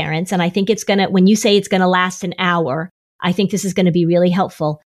give parents. And I think it's going to, when you say it's going to last an hour, I think this is going to be really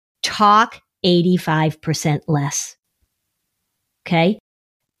helpful. Talk 85% less. Okay?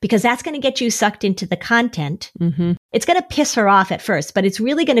 Because that's going to get you sucked into the content. Mm-hmm. It's going to piss her off at first, but it's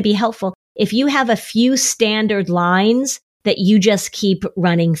really going to be helpful if you have a few standard lines that you just keep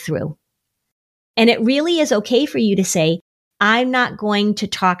running through. And it really is okay for you to say, I'm not going to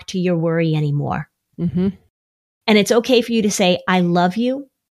talk to your worry anymore. Mm-hmm. And it's okay for you to say, I love you.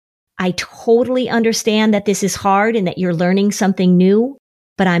 I totally understand that this is hard and that you're learning something new,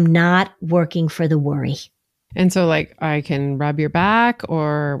 but I'm not working for the worry. And so I can rub your back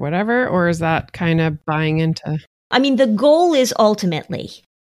or whatever, or is that kind of buying into? I mean, the goal is ultimately,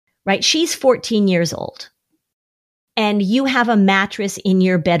 right? She's 14 years old and you have a mattress in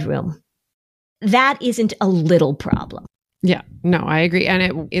your bedroom. That isn't a little problem. Yeah, no, I agree.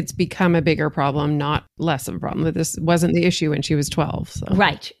 And it's become a bigger problem, not less of a problem. This wasn't the issue when she was 12. So.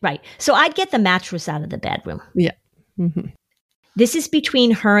 Right. So I'd get the mattress out of the bedroom. Yeah. Mm-hmm. This is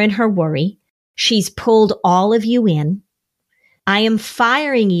between her and her worry. She's pulled all of you in. I am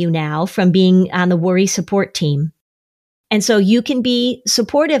firing you now from being on the worry support team. And so you can be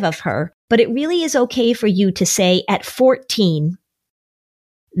supportive of her, but it really is okay for you to say at 14,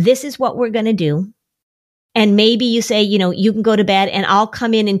 this is what we're going to do. And maybe you say, you can go to bed and I'll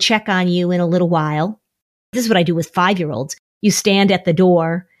come in and check on you in a little while. This is what I do with 5-year-olds. You stand at the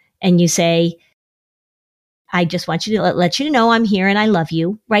door and you say, I just want you to let you know I'm here and I love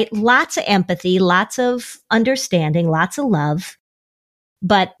you, right? Lots of empathy, lots of understanding, lots of love,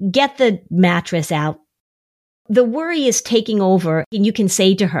 but get the mattress out. The worry is taking over, and you can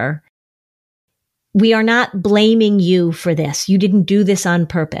say to her, we are not blaming you for this. You didn't do this on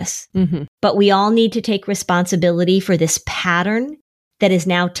purpose, but we all need to take responsibility for this pattern that is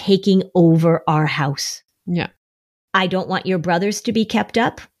now taking over our house. Yeah. I don't want your brothers to be kept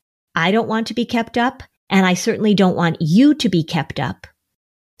up. I don't want to be kept up. And I certainly don't want you to be kept up.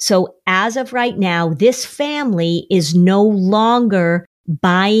 So as of right now, this family is no longer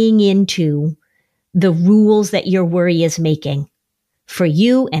buying into the rules that your worry is making. For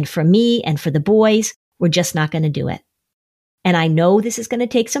you and for me and for the boys, we're just not going to do it. And I know this is going to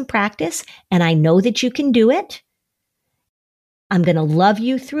take some practice, and I know that you can do it. I'm going to love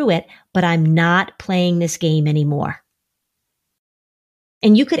you through it, but I'm not playing this game anymore.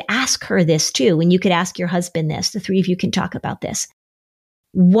 And you could ask her this too, and you could ask your husband this. The three of you can talk about this.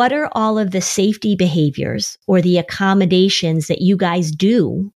 What are all of the safety behaviors or the accommodations that you guys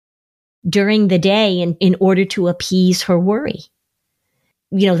do during the day in order to appease her worry?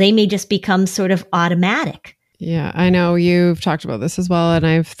 They may just become sort of automatic. Yeah, I know you've talked about this as well, and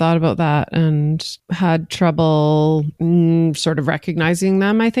I've thought about that and had trouble sort of recognizing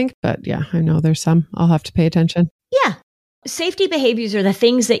them, I think. But yeah, I know there's some. I'll have to pay attention. Yeah. Safety behaviors are the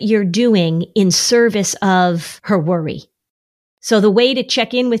things that you're doing in service of her worry. So the way to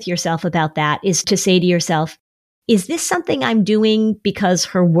check in with yourself about that is to say to yourself, is this something I'm doing because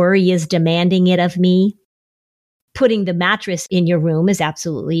her worry is demanding it of me? Putting the mattress in your room is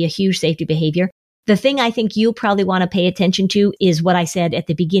absolutely a huge safety behavior. The thing I think you'll probably want to pay attention to is what I said at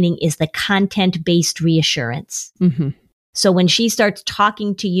the beginning is the content-based reassurance. So when she starts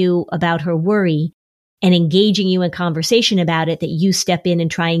talking to you about her worry, and engaging you in conversation about it, that you step in and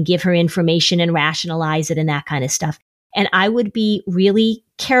try and give her information and rationalize it and that kind of stuff. And I would be really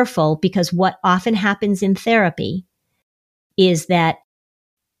careful, because what often happens in therapy is that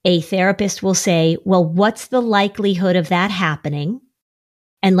a therapist will say, well, what's the likelihood of that happening?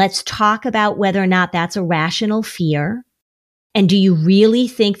 And let's talk about whether or not that's a rational fear. And do you really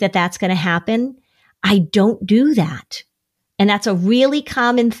think that that's going to happen? I don't do that. And that's a really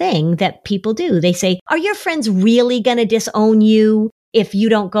common thing that people do. They say, are your friends really going to disown you if you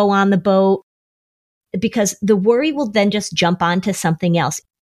don't go on the boat? Because the worry will then just jump onto something else.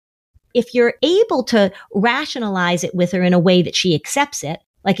 If you're able to rationalize it with her in a way that she accepts it,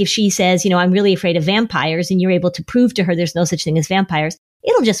 like if she says, I'm really afraid of vampires, and you're able to prove to her there's no such thing as vampires,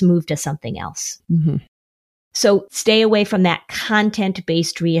 it'll just move to something else. So stay away from that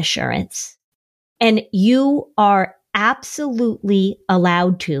content-based reassurance. And you are absolutely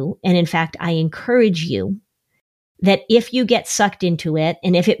allowed to, and in fact, I encourage you, that if you get sucked into it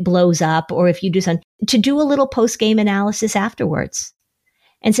and if it blows up or if you do something, to do a little post-game analysis afterwards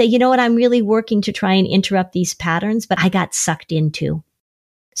and say, you know what, I'm really working to try and interrupt these patterns, but I got sucked into.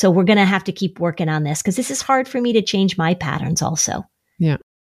 So we're going to have to keep working on this because this is hard for me to change my patterns also. Yeah.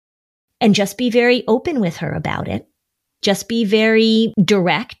 And just be very open with her about it. Just be very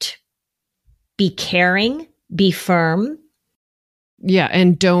direct, be caring, be firm. Yeah.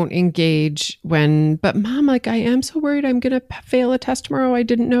 And don't engage but Mom, I am so worried I'm going to fail a test tomorrow. I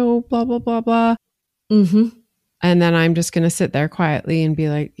didn't know, blah, blah, blah, blah. And then I'm just going to sit there quietly and be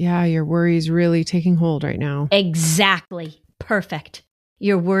like, yeah, your worry is really taking hold right now. Exactly. Perfect.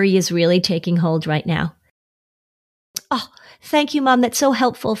 Your worry is really taking hold right now. Oh, thank you, Mom. That's so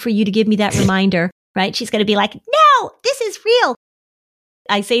helpful for you to give me that reminder, right? She's going to be like, no, this is real.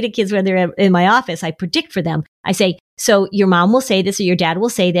 I say to kids when they're in my office, I predict for them. I say, so your mom will say this or your dad will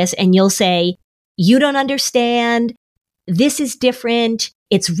say this, and you'll say, you don't understand. This is different.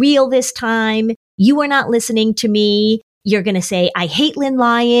 It's real this time. You are not listening to me. You're going to say, I hate Lynn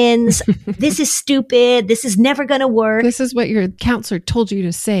Lyons. This is stupid. This is never going to work. This is what your counselor told you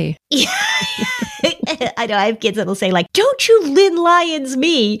to say. I know I have kids that'll say like, don't you Lynn Lyons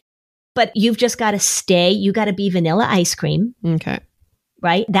me. But you've just got to stay. You got to be vanilla ice cream. Okay.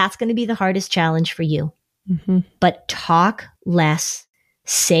 Right? That's going to be the hardest challenge for you. But talk less,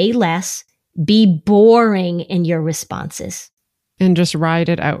 say less, be boring in your responses. And just ride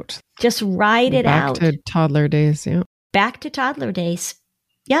it out. Just ride it out. Back to toddler days, yeah. Back to toddler days.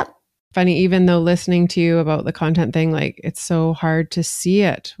 Yep. Funny, even though listening to you about the content thing, like it's so hard to see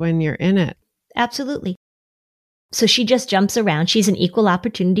it when you're in it. Absolutely. So she just jumps around. She's an equal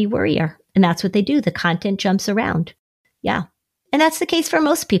opportunity worrier. And that's what they do. The content jumps around. Yeah. And that's the case for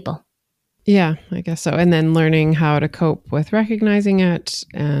most people. Yeah, I guess so. And then learning how to cope with recognizing it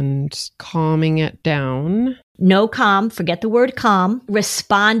and calming it down. No calm. Forget the word calm.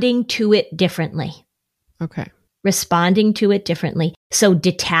 Responding to it differently. Okay. Responding to it differently. So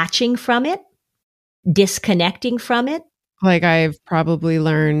detaching from it, disconnecting from it. Like I've probably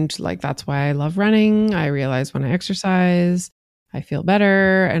learned, like that's why I love running. I realize when I exercise, I feel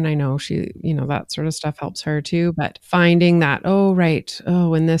better. And I know she, that sort of stuff helps her too. But finding that,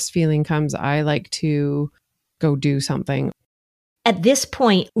 when this feeling comes, I like to go do something. At this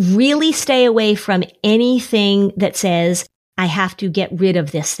point, really stay away from anything that says, I have to get rid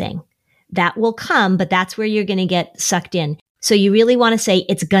of this thing. That will come, but that's where you're going to get sucked in. So you really want to say,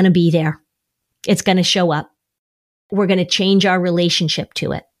 it's going to be there. It's going to show up. We're going to change our relationship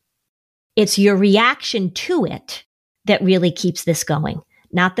to it. It's your reaction to it that really keeps this going.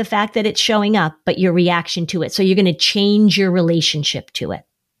 Not the fact that it's showing up, but your reaction to it. So you're going to change your relationship to it.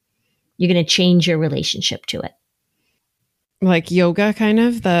 You're going to change your relationship to it. Like yoga, kind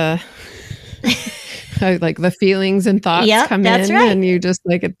of like the feelings and thoughts come in right. And you just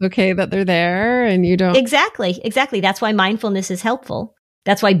like, it's okay that they're there and you don't. Exactly. That's why mindfulness is helpful.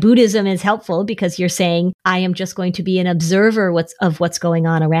 That's why Buddhism is helpful, because you're saying, I am just going to be an observer of what's going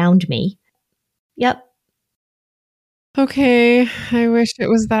on around me. Yep. Okay. I wish it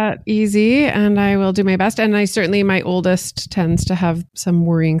was that easy, and I will do my best. And my oldest tends to have some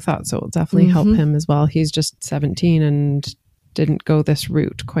worrying thoughts, so it'll definitely help him as well. He's just 17 and didn't go this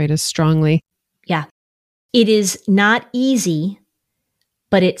route quite as strongly. Yeah. It is not easy,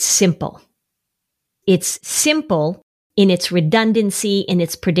 but it's simple. It's simple in its redundancy, in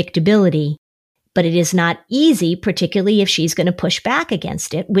its predictability, but it is not easy, particularly if she's going to push back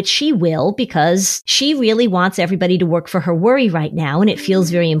against it, which she will, because she really wants everybody to work for her worry right now. And it feels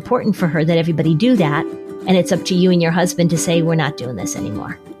very important for her that everybody do that. And it's up to you and your husband to say, we're not doing this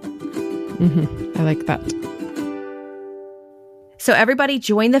anymore. I like that. So everybody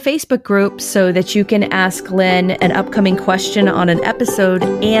join the Facebook group so that you can ask Lynn an upcoming question on an episode,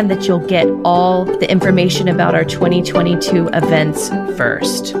 and that you'll get all the information about our 2022 events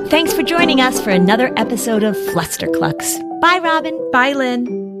first. Thanks for joining us for another episode of Flusterclux. Bye, Robin. Bye,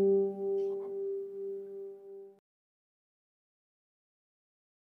 Lynn.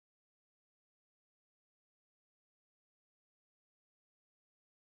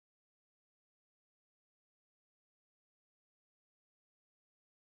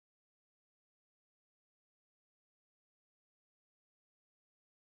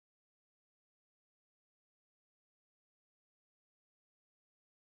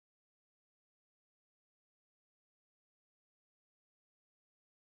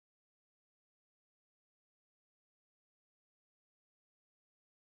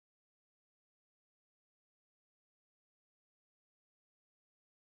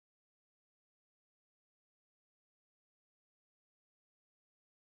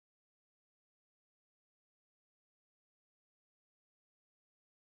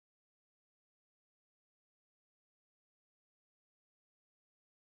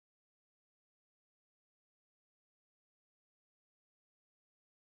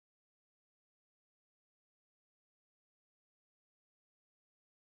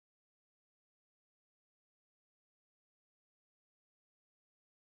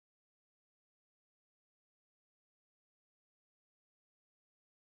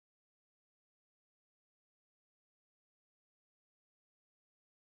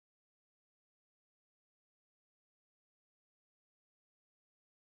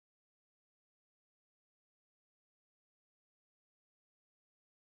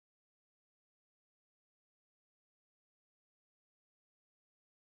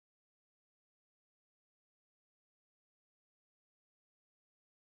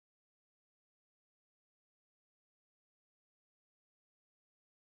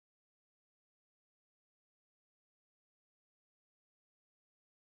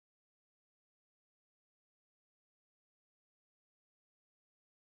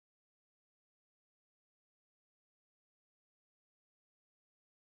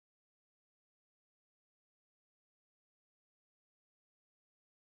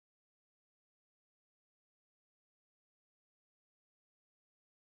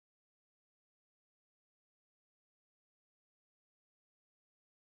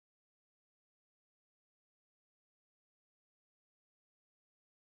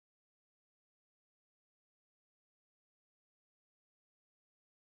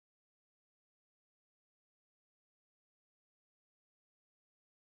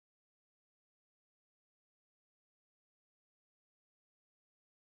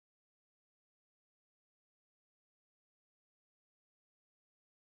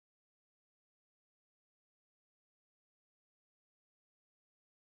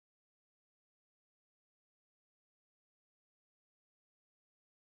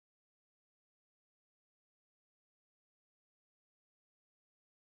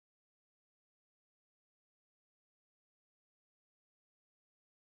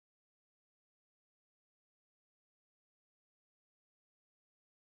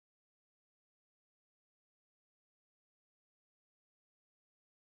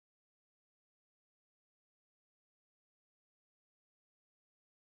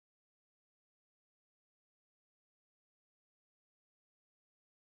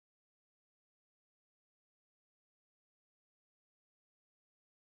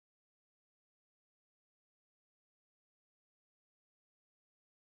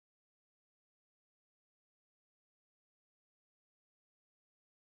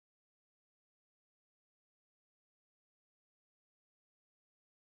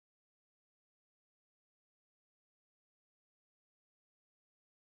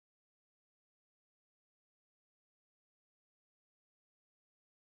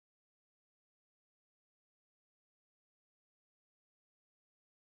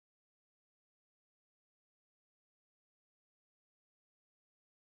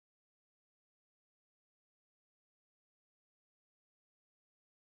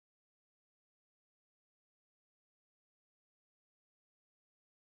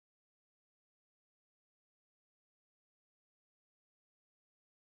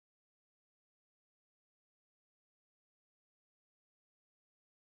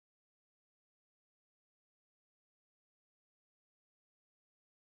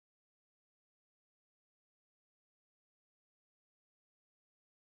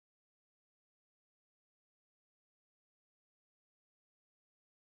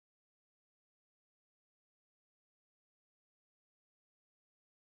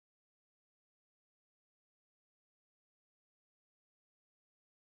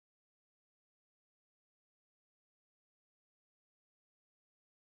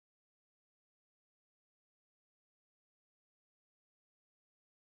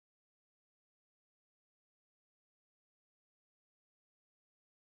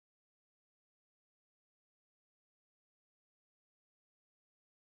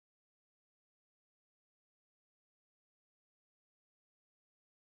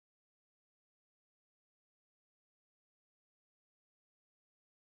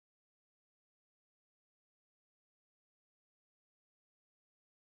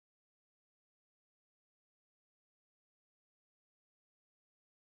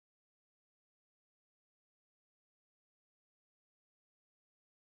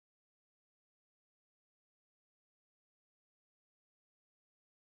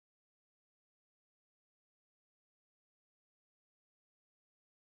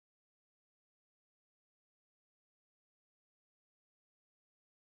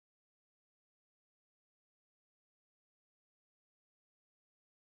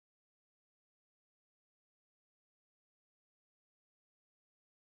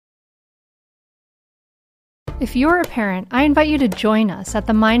 If you're a parent, I invite you to join us at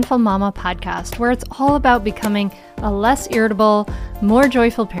the Mindful Mama podcast, where it's all about becoming a less irritable, more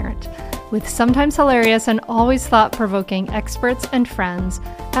joyful parent. With sometimes hilarious and always thought-provoking experts and friends,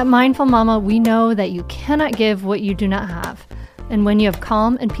 at Mindful Mama, we know that you cannot give what you do not have. And when you have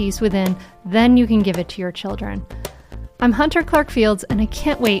calm and peace within, then you can give it to your children. I'm Hunter Clark-Fields, and I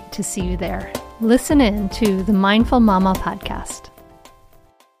can't wait to see you there. Listen in to the Mindful Mama podcast.